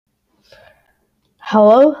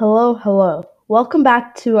Hello, hello, hello. Welcome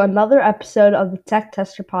back to another episode of the Tech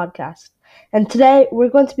Tester Podcast. And today we're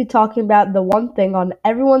going to be talking about the one thing on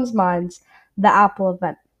everyone's minds, the Apple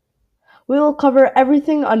event. We will cover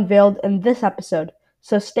everything unveiled in this episode,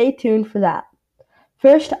 so stay tuned for that.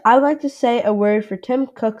 First, I'd like to say a word for Tim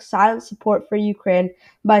Cook's silent support for Ukraine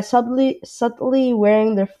by subtly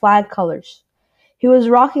wearing their flag colors. He was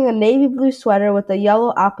rocking a navy blue sweater with a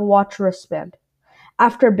yellow Apple Watch wristband.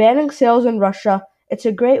 After banning sales in Russia, it's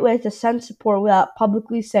a great way to send support without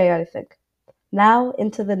publicly saying anything. Now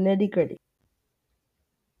into the nitty-gritty.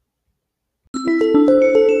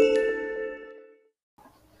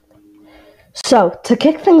 So, to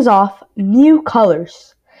kick things off, new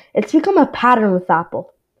colors. It's become a pattern with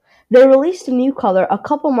Apple. They released a new color a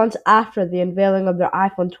couple months after the unveiling of their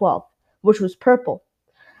iPhone 12, which was purple.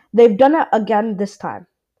 They've done it again this time.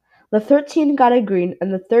 The 13 got a green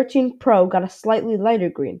and the 13 Pro got a slightly lighter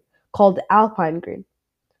green, called Alpine Green.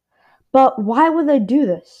 But why would they do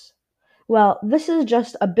this? Well, this is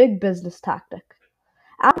just a big business tactic.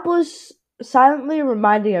 Apple is silently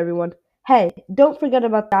reminding everyone, hey, don't forget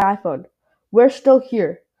about the iPhone. We're still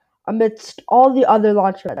here, amidst all the other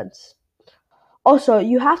launch events. Also,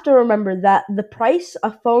 you have to remember that the price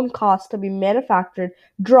a phone costs to be manufactured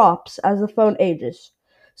drops as the phone ages.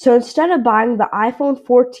 So instead of buying the iPhone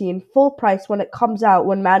 14 full price when it comes out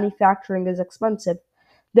when manufacturing is expensive,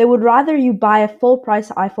 they would rather you buy a full price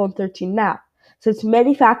iPhone 13 now, since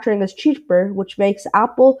manufacturing is cheaper, which makes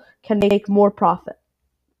Apple can make more profit.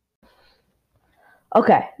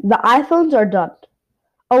 Okay, the iPhones are done.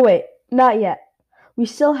 Oh wait, not yet. We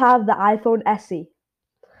still have the iPhone SE.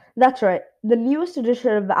 That's right, the newest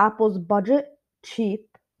edition of Apple's budget,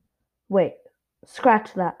 cheap. Wait,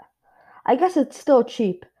 scratch that. I guess it's still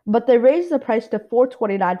cheap, but they raised the price to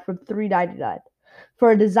 $429 from $399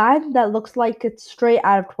 for a design that looks like it's straight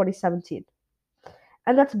out of 2017.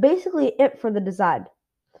 And that's basically it for the design.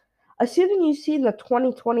 Assuming you've seen the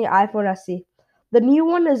 2020 iPhone SE, the new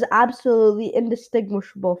one is absolutely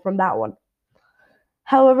indistinguishable from that one.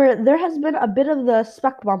 However, there has been a bit of the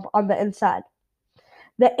spec bump on the inside.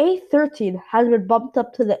 The A13 has been bumped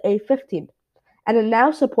up to the A15, and it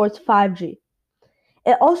now supports 5G.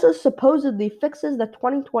 It also supposedly fixes the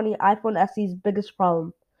 2020 iPhone SE's biggest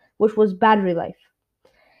problem, which was battery life.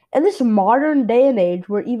 In this modern day and age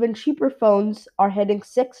where even cheaper phones are hitting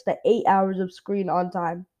 6 to 8 hours of screen on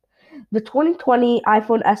time, the 2020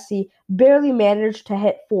 iPhone SE barely managed to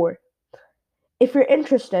hit 4. If you're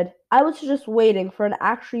interested, I would suggest waiting for an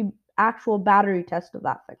actual battery test of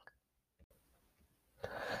that thing.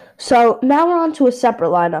 So now we're on to a separate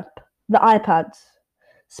lineup, the iPads.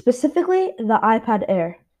 Specifically, the iPad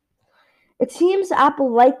Air. It seems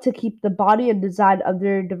Apple liked to keep the body and design of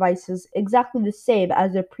their devices exactly the same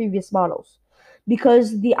as their previous models,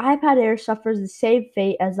 because the iPad Air suffers the same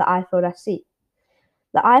fate as the iPhone SE.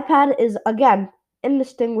 The iPad is, again,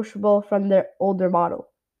 indistinguishable from their older model.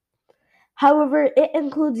 However, it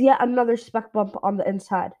includes yet another spec bump on the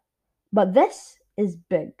inside. But this is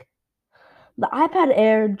big. The iPad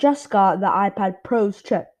Air just got the iPad Pro's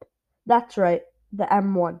chip. That's right, the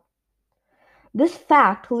M1. This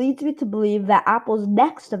fact leads me to believe that Apple's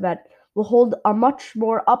next event will hold a much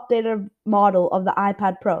more updated model of the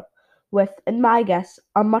iPad Pro, with, in my guess,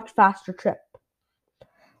 a much faster chip.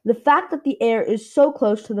 The fact that the Air is so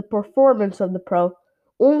close to the performance of the Pro,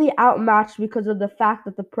 only outmatched because of the fact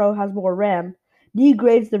that the Pro has more RAM,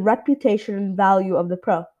 degrades the reputation and value of the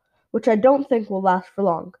Pro, which I don't think will last for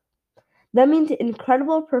long. That means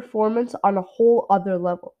incredible performance on a whole other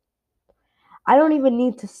level. I don't even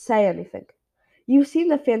need to say anything. You've seen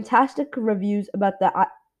the fantastic reviews about the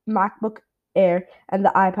MacBook Air and the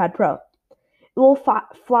iPad Pro. It will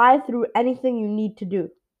fly through anything you need to do,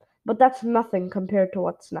 but that's nothing compared to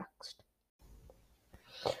what's next.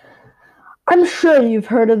 I'm sure you've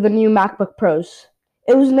heard of the new MacBook Pros.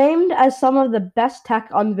 It was named as some of the best tech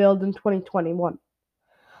unveiled in 2021.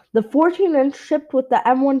 The 14-inch shipped with the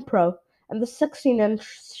M1 Pro, and the 16-inch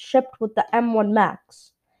shipped with the M1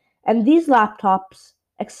 Max. And these laptops,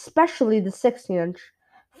 especially the 16-inch,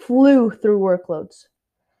 flew through workloads.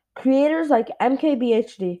 Creators like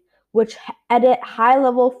MKBHD, which edit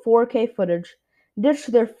high-level 4K footage,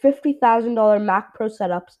 ditched their $50,000 Mac Pro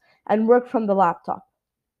setups and worked from the laptop.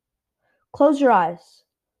 Close your eyes.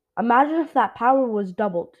 Imagine if that power was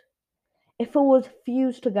doubled. If it was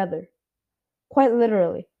fused together. Quite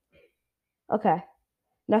literally. Okay,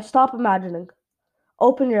 now stop imagining.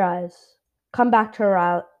 Open your eyes. Come back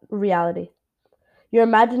to reality. Your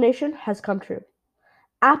imagination has come true.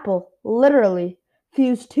 Apple literally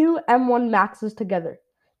fused two M1 Maxes together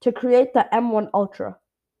to create the M1 Ultra.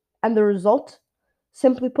 And the result?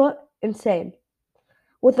 Simply put, insane.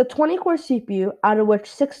 With a 20-core CPU, out of which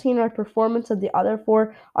 16 are performance and the other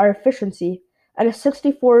 4 are efficiency, and a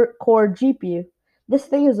 64-core GPU, this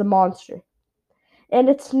thing is a monster. And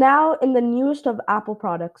it's now in the newest of Apple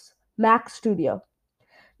products, Mac Studio.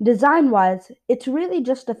 Design-wise, it's really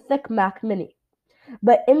just a thick Mac Mini,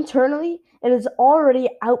 but internally, it has already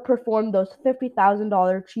outperformed those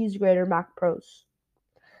 $50,000 cheese grater Mac Pros.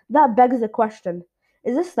 That begs the question,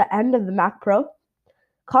 is this the end of the Mac Pro?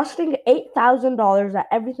 Costing $8,000 at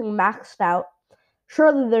everything maxed out,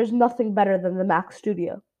 surely there's nothing better than the Mac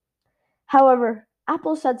Studio. However,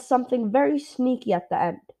 Apple said something very sneaky at the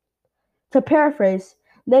end. To paraphrase,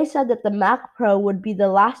 they said that the Mac Pro would be the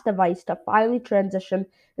last device to finally transition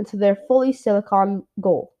into their fully silicon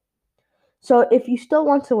goal. So if you still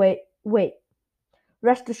want to wait.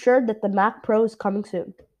 Rest assured that the Mac Pro is coming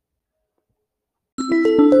soon.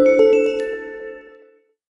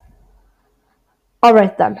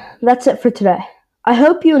 Alright then, that's it for today. I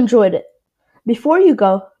hope you enjoyed it. Before you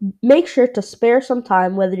go, make sure to spare some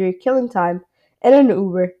time, whether you're killing time in an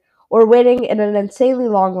Uber or waiting in an insanely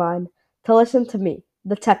long line, to listen to me,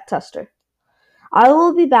 the tech tester. I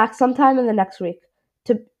will be back sometime in the next week,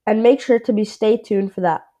 and make sure to stay tuned for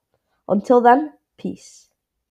that. Until then, peace.